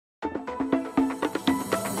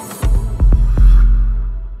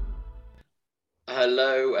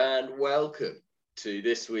Hello and welcome to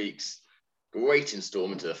this week's great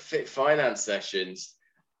instalment of the Fit Finance Sessions.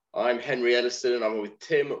 I'm Henry Elliston and I'm with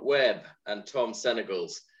Tim Webb and Tom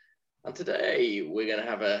Senegals. And today we're going to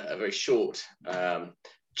have a very short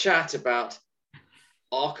chat about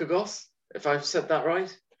Archegos, if I've said that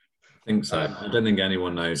right. I think so. I don't think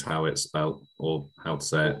anyone knows how it's spelled or how to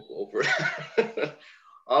say it.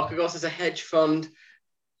 Archegos is a hedge fund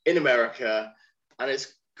in America and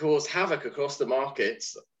it's caused havoc across the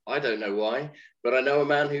markets. I don't know why, but I know a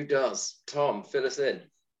man who does. Tom, fill us in.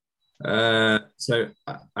 So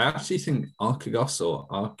I actually think Archegos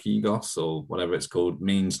or whatever it's called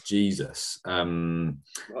means Jesus in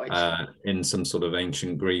some sort of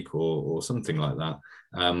ancient Greek or something like that.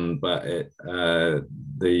 But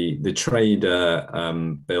the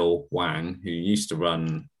trader Bill Wang, who used to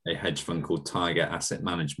run a hedge fund called Tiger Asset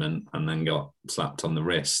Management and then got slapped on the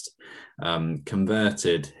wrist,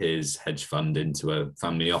 converted his hedge fund into a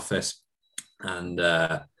family office and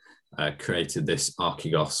created this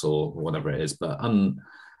Archegos or whatever it is. But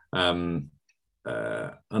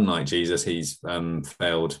unlike Jesus, he's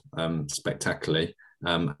failed spectacularly.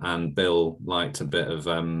 And Bill liked a bit of,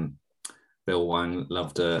 Bill Wang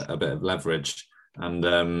loved a bit of leverage. And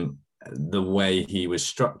the way he was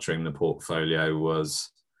structuring the portfolio was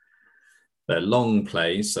their long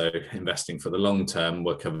plays, so investing for the long term,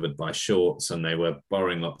 were covered by shorts, and they were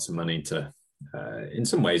borrowing lots of money to, in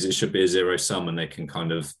some ways, it should be a zero sum and they can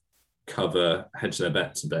kind of hedge their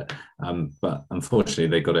bets a bit. But unfortunately,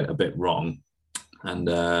 they got it a bit wrong. And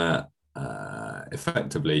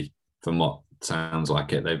effectively, from what sounds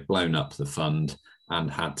like it, they've blown up the fund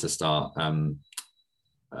and had to start,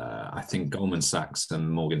 I think Goldman Sachs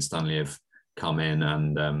and Morgan Stanley have come in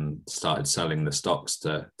and started selling the stocks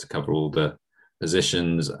to cover all the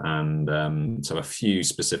positions, and so a few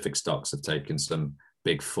specific stocks have taken some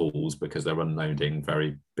big falls because they're unloading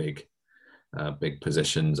very big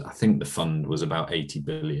positions. I think the fund was about 80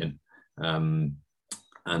 billion, and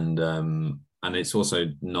it's also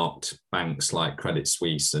knocked banks like Credit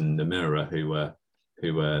Suisse and Nomura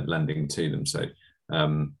who were lending to them. So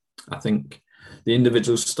I think the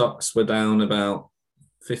individual stocks were down about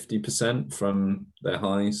 50% from their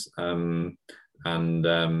highs, and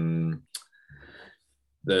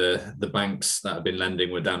the banks that have been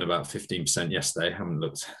lending were down about 15% yesterday. I haven't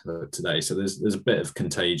looked today, so there's a bit of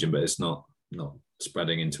contagion, but it's not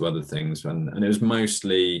spreading into other things. And it was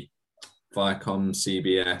mostly Viacom,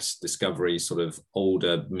 CBS, Discovery, sort of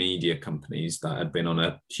older media companies that had been on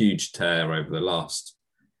a huge tear over the last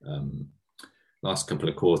couple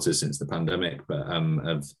of quarters since the pandemic, but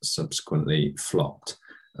have subsequently flopped.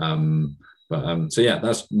 So yeah,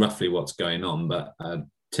 that's roughly what's going on. But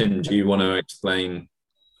Tim, do you want to explain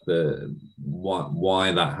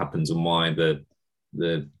why that happens and why the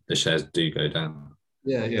shares do go down?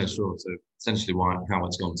 Yeah, sure. So essentially, how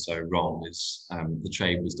it's gone so wrong is the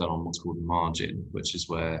trade was done on what's called margin, which is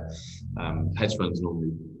where hedge funds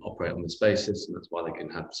normally operate on this basis, and that's why they can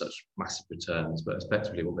have such massive returns. But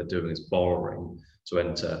effectively, what they're doing is borrowing to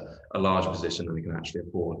enter a larger position than they can actually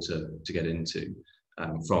afford to get into.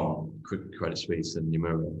 From Credit Suisse and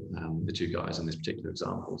Nomura, the two guys in this particular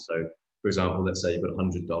example. So, for example, let's say you've got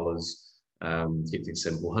 $100, to keep things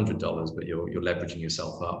simple, $100, but you're leveraging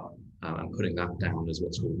yourself up and putting that down as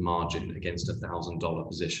what's called margin against a $1,000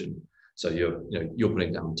 position. So you're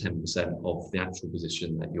putting down 10% of the actual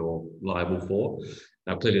position that you're liable for.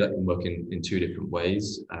 Now, clearly, that can work in two different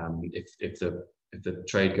ways. If the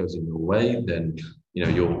trade goes in your way, then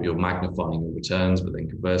you're magnifying your returns, but then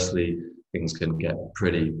conversely, things can get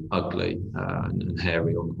pretty ugly and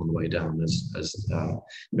hairy on the way down, as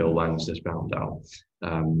Bill Wang's just found out.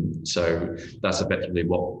 So that's effectively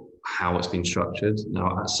how it's been structured.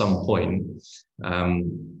 Now, at some point,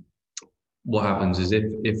 what happens is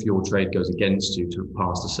if your trade goes against you to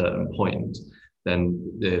past a certain point, then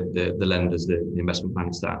the lenders, the investment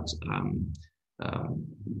banks that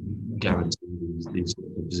guarantee these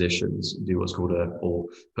positions do what's called or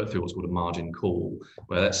put through what's called a margin call,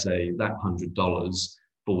 where let's say that $100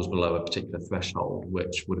 falls below a particular threshold,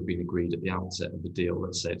 which would have been agreed at the outset of the deal.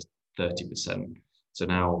 Let's say it's 30%. So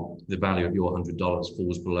now the value of your $100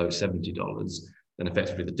 falls below $70, then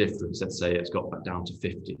effectively the difference, let's say it's got back down to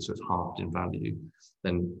 50, so it's halved in value.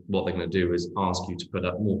 Then what they're going to do is ask you to put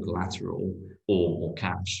up more collateral or more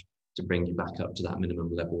cash to bring you back up to that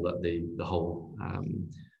minimum level that the whole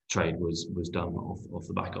trade was done off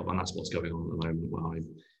the back of. And that's what's going on at the moment,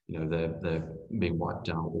 where they're being wiped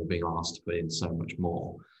out or being asked to put in so much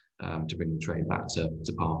more to bring the trade back to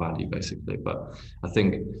par value, basically. But I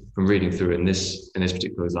think from reading through in this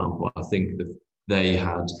particular example, I think they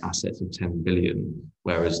had assets of 10 billion,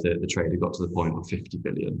 whereas the trader got to the point of 50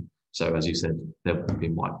 billion. So as you said, they've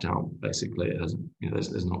been wiped out. Basically, it hasn't.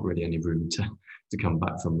 There's not really any room to come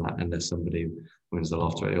back from that unless somebody wins the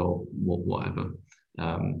lottery or whatever.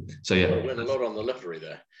 So yeah, you win a lot on the lottery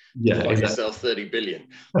there. Yeah, exactly. Yourself 30 billion.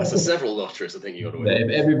 That's several lotteries. I think you got to win. If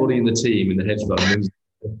everybody in the team in the hedge fund wins.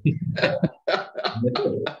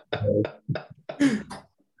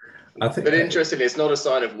 But interestingly, it's not a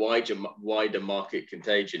sign of wider market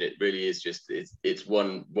contagion. It really is just it's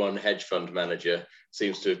one hedge fund manager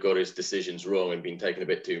seems to have got his decisions wrong and been taking a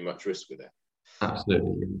bit too much risk with it.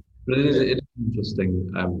 Absolutely, but it is interesting.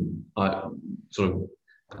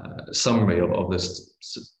 Summary of this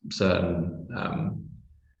certain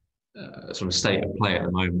sort of state of play at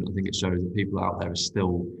the moment. I think it shows that people out there are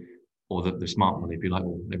still, or the smart money, if you like,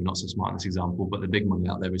 well, maybe not so smart in this example, but the big money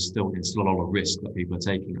out there is still, it's still a lot of risk that people are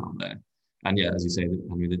taking out there. And yeah, as you say,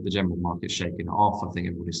 the general market's shaking it off. I think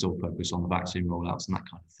everybody's still focused on the vaccine rollouts and that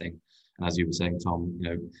kind of thing. And as you were saying, Tom,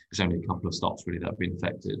 it's only a couple of stocks really that have been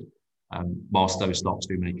affected. Whilst those stocks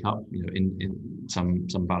do make up, in some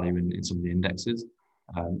value in some of the indexes,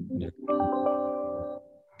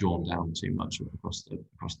 drawn down too much across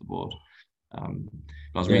the board. I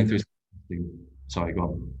was reading through something. Sorry, go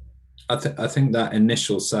on. I think that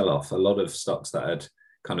initial sell-off, a lot of stocks that had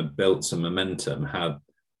kind of built some momentum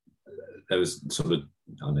there was sort of,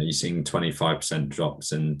 I don't know, you're seeing 25%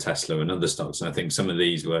 drops in Tesla and other stocks. And I think some of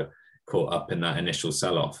these were caught up in that initial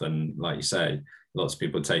sell-off. And like you say, lots of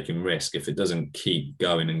people taking risk. If it doesn't keep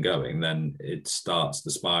going and going, then it starts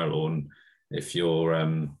the spiral. And if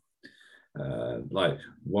you're like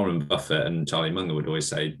Warren Buffett and Charlie Munger would always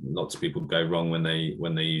say, lots of people go wrong when they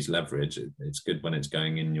use leverage. It's good when it's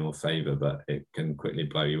going in your favor, but it can quickly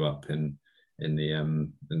blow you up in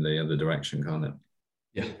the other direction, can't it?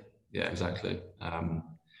 Yeah, exactly.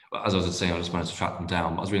 Well, as I was saying, I just managed to track them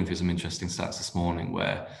down. I was reading through some interesting stats this morning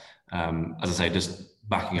where, as I say, just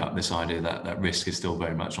backing up this idea that risk is still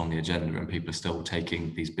very much on the agenda and people are still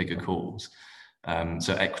taking these bigger calls.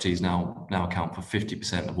 So equities now account for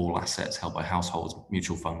 50% of all assets held by households,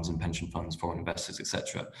 mutual funds and pension funds, foreign investors,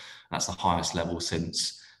 etc. That's the highest level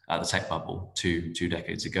since the tech bubble two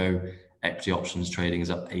decades ago. Equity options trading is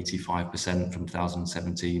up 85% from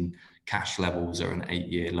 2017. Cash levels are an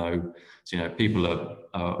 8-year low. So people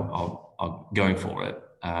are going for it.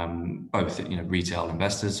 Both retail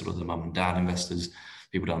investors, sort of the mum and dad investors,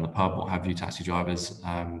 people down the pub, what have you, taxi drivers,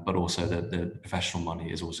 but also the professional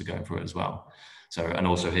money is also going for it as well. So, and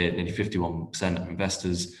also here, nearly 51% of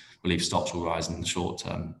investors believe stocks will rise in the short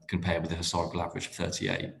term compared with the historical average of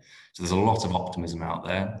 38. So there's a lot of optimism out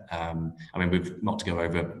there. We've not to go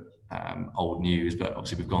over old news, but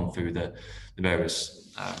obviously we've gone through the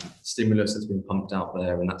various stimulus that's been pumped out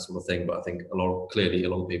there and that sort of thing. But I think a lot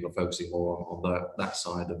of people are focusing more on that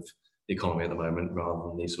side of the economy at the moment rather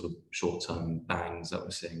than these sort of short-term bangs that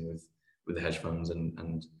we're seeing with the hedge funds.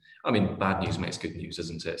 And bad news makes good news,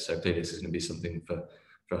 isn't it? So clearly this is going to be something for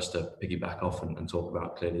us to piggyback off and talk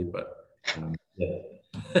about clearly. But yeah.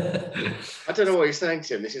 I don't know what you're saying,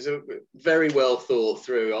 Tim. This is a very well thought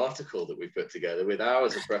through article that we've put together with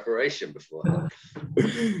hours of preparation before.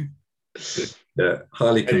 Yeah,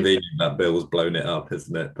 highly convenient that Bill's blown it up,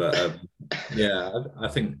 isn't it? But I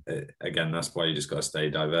think again that's why you just got to stay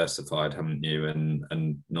diversified, haven't you?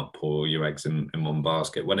 And not pour your eggs in one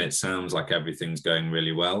basket when it sounds like everything's going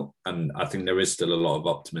really well. And I think there is still a lot of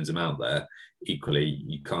optimism out there. Equally,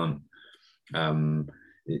 you can't.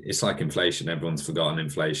 It's like inflation. Everyone's forgotten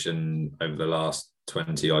inflation over the last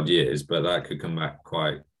 20 odd years, but that could come back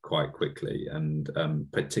quite quickly. And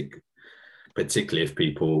particularly if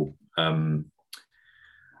people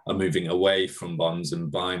are moving away from bonds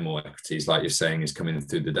and buying more equities, like you're saying, is coming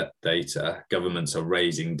through the data. Governments are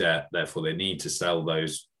raising debt, therefore they need to sell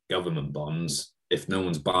those government bonds. If no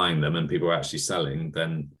one's buying them and people are actually selling,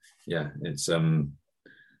 then it's a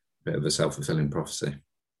bit of a self-fulfilling prophecy.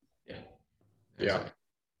 Yeah.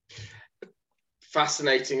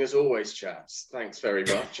 Fascinating as always, chaps. Thanks very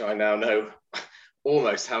much. I now know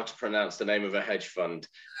almost how to pronounce the name of a hedge fund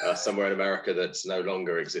somewhere in America that's no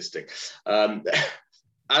longer existing.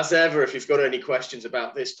 As ever, if you've got any questions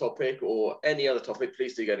about this topic or any other topic,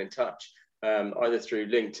 please do get in touch, either through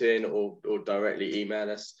LinkedIn or directly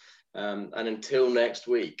email us. And until next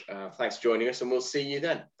week, thanks for joining us and we'll see you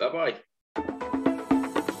then. Bye-bye.